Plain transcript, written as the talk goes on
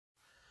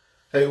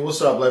Hey,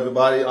 what's up,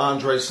 everybody?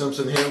 Andre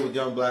Simpson here with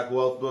Young Black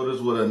Wealth Builders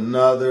with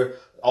another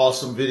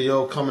awesome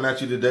video coming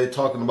at you today,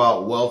 talking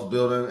about wealth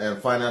building and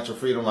financial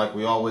freedom like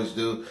we always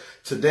do.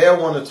 Today, I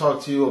want to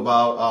talk to you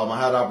about, I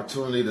had the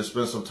opportunity to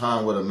spend some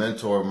time with a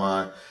mentor of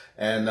mine,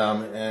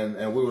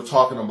 and we were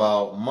talking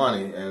about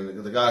money,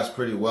 and the guy's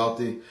pretty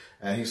wealthy,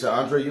 and he said,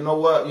 Andre, you know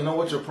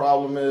what your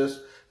problem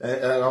is?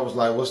 And I was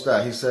like, what's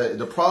that? He said,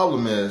 the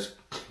problem is,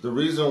 the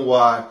reason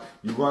why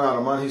you run out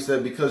of money, he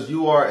said, because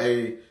you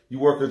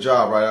work a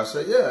job, right? I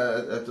said,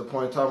 yeah, at the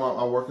point in time,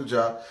 I work a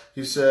job.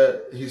 He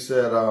said,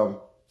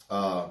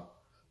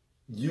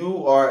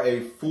 you are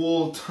a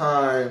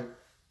full-time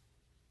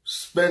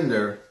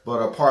spender, but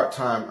a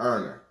part-time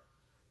earner.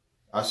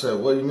 I said,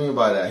 what do you mean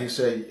by that? He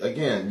said,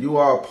 again, you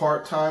are a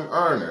part-time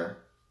earner.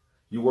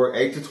 You work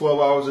 8 to 12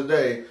 hours a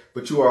day,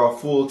 but you are a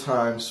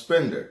full-time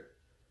spender.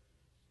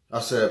 I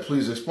said,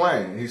 please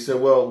explain. He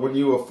said, well, when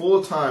you're a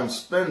full-time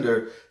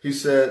spender, he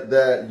said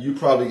that you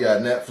probably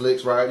got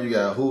Netflix, right? You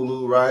got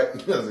Hulu, right? I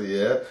said,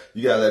 yeah.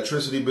 You got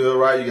electricity bill,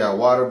 right? You got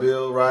water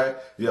bill, right?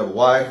 You have a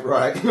wife,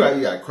 right?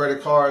 You got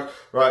credit cards,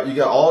 right? You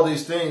got all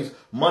these things.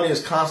 Money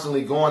is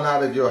constantly going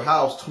out of your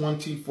house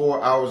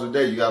 24 hours a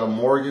day. You got a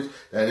mortgage.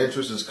 That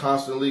interest is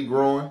constantly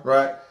growing,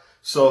 right?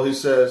 So he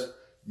says,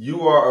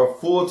 you are a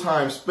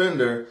full-time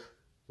spender,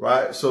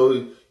 right?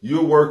 So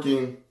you're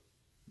working.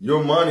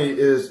 Your money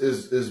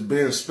is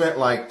being spent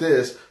like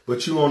this,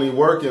 but you only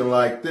working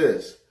like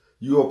this.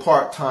 You're a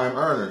part-time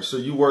earner. So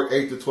you work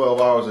 8 to 12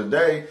 hours a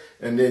day,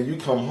 and then you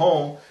come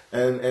home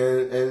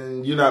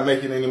and you're not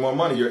making any more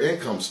money. Your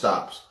income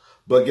stops.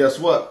 But guess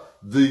what?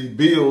 The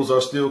bills are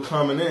still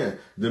coming in.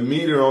 The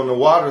meter on the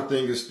water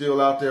thing is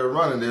still out there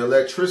running. The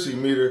electricity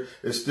meter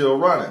is still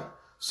running.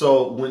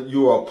 So when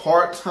you're a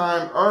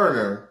part-time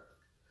earner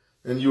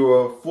and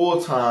you're a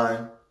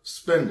full-time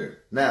spender.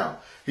 Now,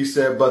 he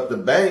said, but the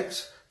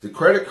banks, the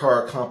credit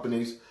card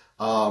companies,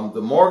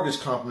 the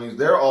mortgage companies,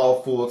 they're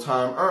all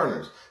full-time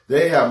earners.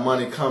 They have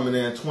money coming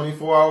in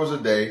 24 hours a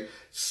day,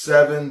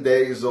 7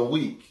 days a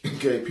week.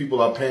 Okay, people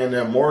are paying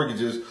their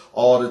mortgages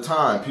all the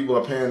time. People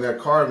are paying their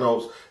car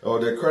notes or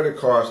their credit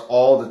cards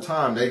all the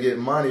time. They get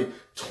money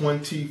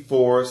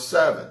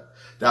 24/7.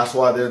 That's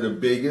why they're the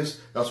biggest.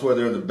 That's why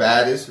they're the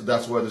baddest.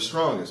 That's why they're the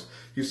strongest.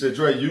 He said,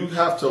 Dre, you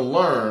have to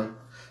learn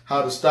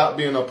how to stop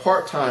being a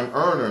part-time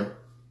earner,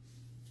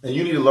 and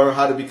you need to learn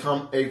how to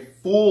become a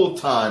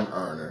full-time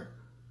earner.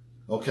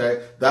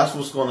 Okay? That's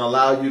what's going to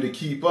allow you to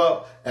keep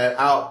up and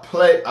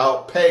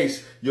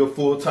outpace your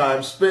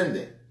full-time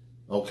spending.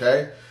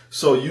 Okay?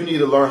 So you need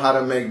to learn how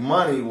to make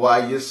money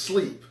while you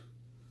sleep.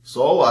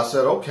 So I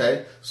said,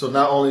 okay. So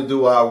not only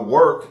do I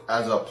work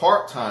as a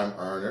part-time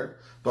earner,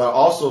 but I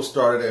also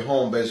started a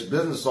home-based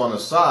business on the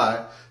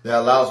side that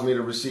allows me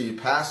to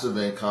receive passive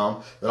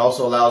income, that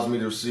also allows me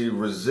to receive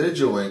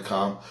residual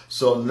income.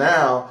 So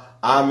now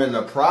I'm in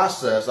the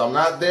process. I'm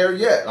not there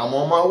yet. I'm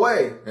on my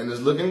way, and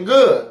it's looking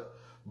good.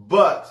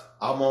 But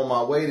I'm on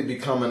my way to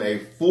becoming a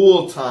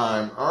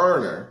full-time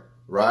earner,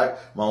 right?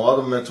 My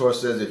other mentor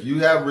says if you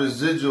have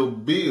residual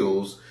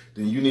bills,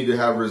 then you need to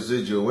have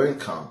residual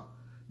income.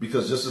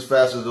 Because just as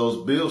fast as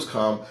those bills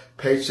come,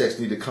 paychecks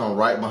need to come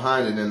right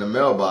behind it in the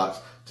mailbox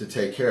to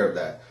take care of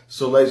that.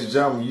 So, ladies and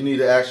gentlemen, you need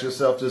to ask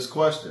yourself this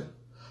question.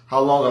 How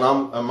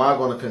long am I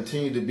going to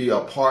continue to be a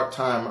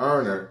part-time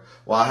earner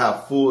while I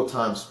have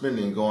full-time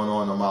spending going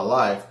on in my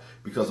life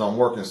because I'm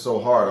working so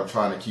hard, I'm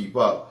trying to keep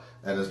up,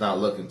 and it's not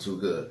looking too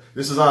good?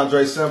 This is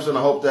Andre Simpson.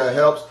 I hope that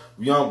helps.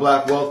 Young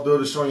Black Wealth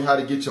Builders, showing you how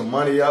to get your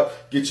money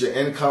up, get your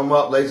income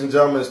up. Ladies and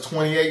gentlemen, it's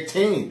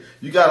 2018.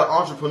 You got an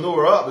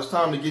entrepreneur up. It's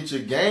time to get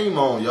your game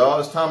on, y'all.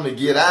 It's time to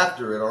get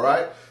after it, all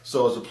right?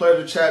 So it's a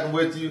pleasure chatting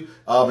with you.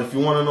 If you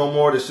want to know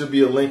more, there should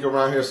be a link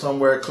around here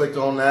somewhere. Click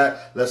on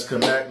that. Let's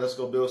connect. Let's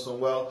go build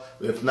some wealth.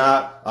 If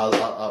not,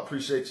 I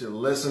appreciate you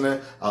listening.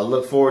 I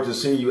look forward to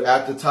seeing you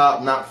at the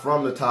top, not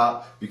from the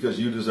top, because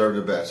you deserve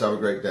the best. Have a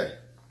great day.